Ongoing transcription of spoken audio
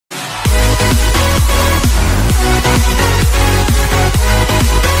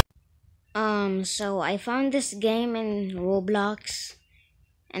So I found this game in Roblox,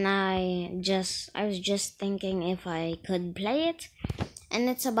 and I was just thinking if I could play it. And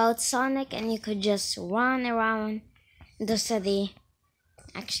it's about Sonic, and you could just run around the city.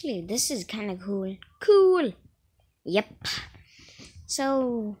 Actually, this is kind of cool. Cool. Yep.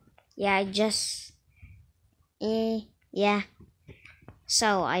 So yeah, yeah.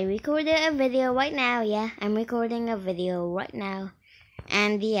 So I recorded a video right now. Yeah, I'm recording a video right now.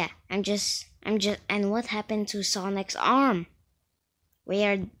 And yeah, and what happened to Sonic's arm?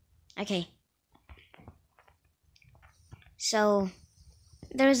 Weird. Okay. So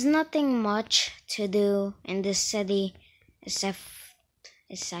there's nothing much to do in this city except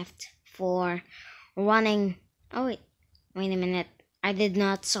for running. Oh wait a minute. I did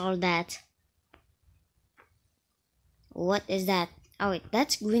not solve that. What is that? Oh wait,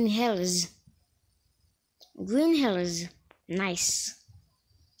 that's Green Hills. Green Hills. Nice.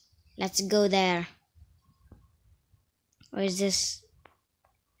 Let's go there. Or is this?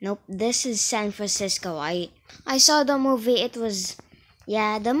 Nope, this is San Francisco. I saw the movie. It was,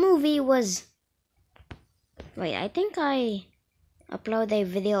 yeah, the movie was. Wait, I think I uploaded a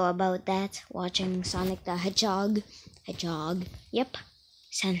video about that. Watching Sonic the Hedgehog. Yep.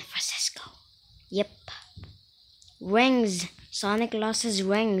 San Francisco. Yep. Rings. Sonic lost his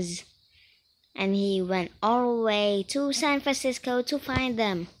rings, and he went all the way to San Francisco to find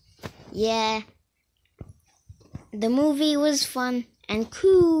them. Yeah. The movie was fun and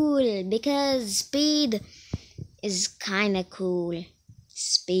cool because speed is kinda cool.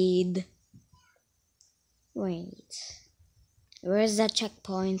 Speed. Wait. Where's that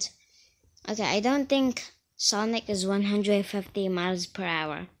checkpoint? Okay, I don't think Sonic is 150 miles per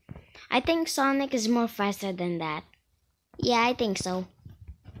hour. I think Sonic is more faster than that. Yeah, I think so.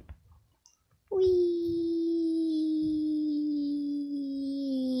 Wee.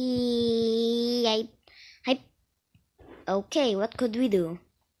 Okay, what could we do?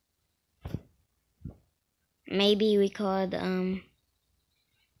 Maybe we could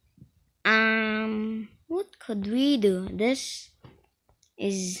what could we do? This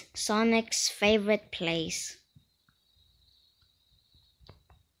is Sonic's favorite place.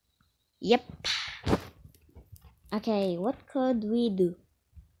 Yep. Okay, what could we do?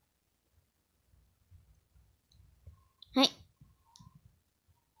 Hi.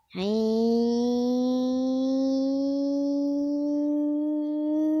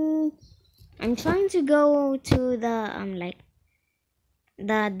 I'm trying to go to the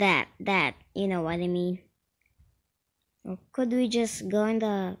that you know what I mean. Or could we just go in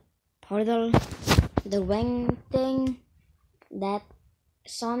the portal, the ring thing that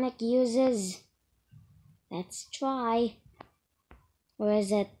Sonic uses? Let's try. Where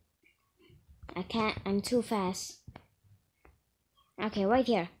is it? I can't. I'm too fast. Okay, right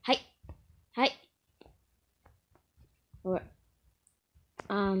here. Hi. Hi.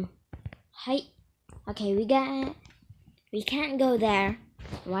 Okay, we can't go there.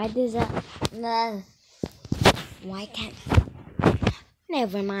 Why does that? Why can't?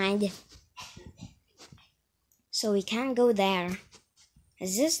 Never mind. So we can't go there.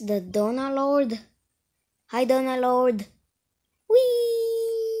 Is this the Donut Lord? Hi, Donut Lord. Whee!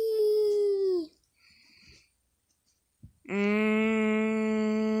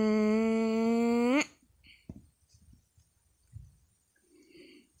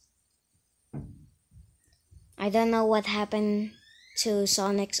 I don't know what happened to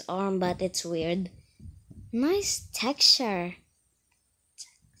Sonic's arm, but it's weird. Nice texture.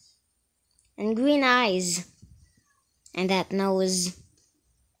 And green eyes. And that nose.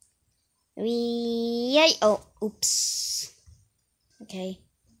 Oh, oops. Okay.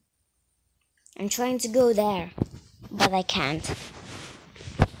 I'm trying to go there, but I can't.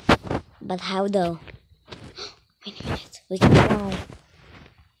 But how though? Wait a minute. We can fly.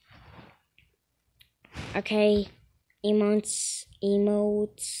 Okay. Emotes.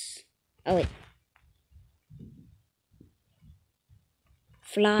 Oh wait.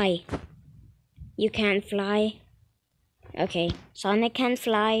 Fly. You can't fly. Okay. Sonic can't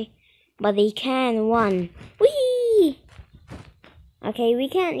fly, but he can run. Whee! Okay, we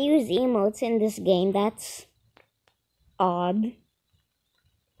can't use emotes in this game. That's odd.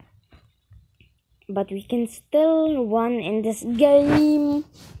 But we can still run in this game.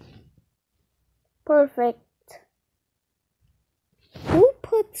 Perfect. Who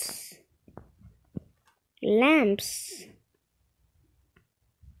puts lamps?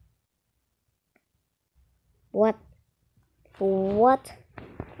 What?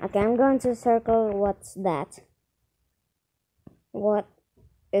 Okay, I'm going to circle. What's that? What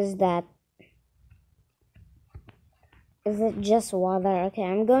is that? Is it just water? Okay,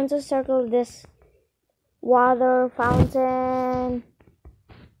 I'm going to circle this Water fountain.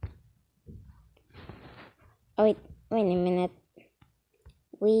 Oh, wait a minute.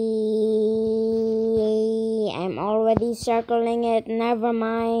 I'm already circling it. Never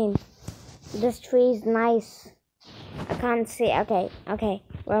mind. This tree is nice. I can't see. Okay.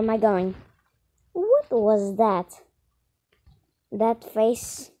 Where am I going? What was that? That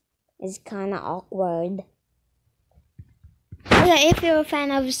face is kinda awkward. Okay, if you're a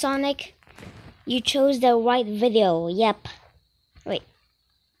fan of Sonic, you chose the right video. Yep. Wait.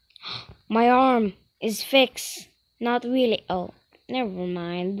 My arm is fixed. Not really. Oh, never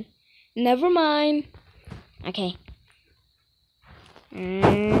mind. Okay.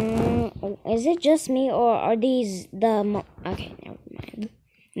 Is it just me or are these the okay,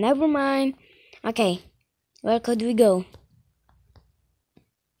 never mind. Okay, where could we go?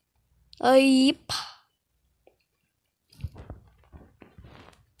 Yep.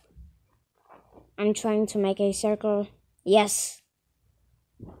 I'm trying to make a circle. Yes,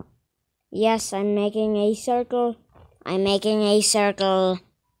 I'm making a circle.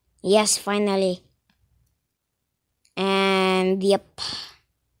 Yes, finally. And yep.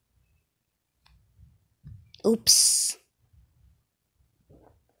 Oops.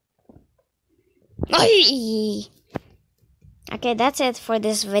 Ay! Okay, that's it for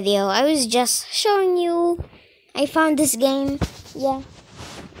this video. I was just showing you. I found this game. Yeah.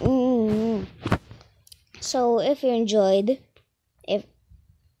 So if you enjoyed,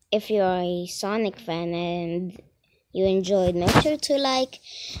 if you're a Sonic fan and you enjoyed, make sure to like.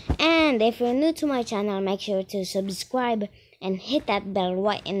 And if you're new to my channel, make sure to subscribe and hit that bell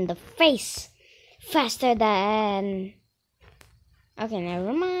right in the face. Faster than... Okay,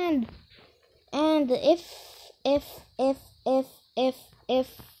 never mind. And if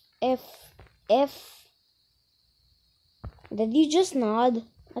did you just nod?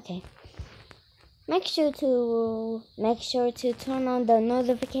 Okay. Make sure to turn on the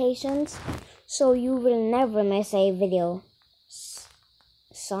notifications so you will never miss a video.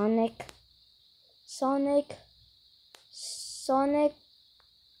 Sonic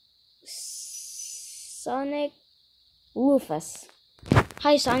Rufus.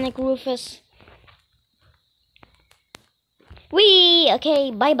 Hi, Sonic Rufus. Wee!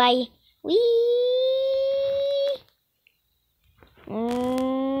 Okay, bye-bye. Wee!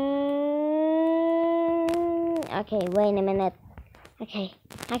 Okay, wait a minute. Okay.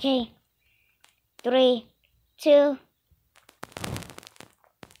 3, 2,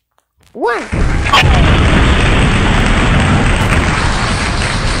 1.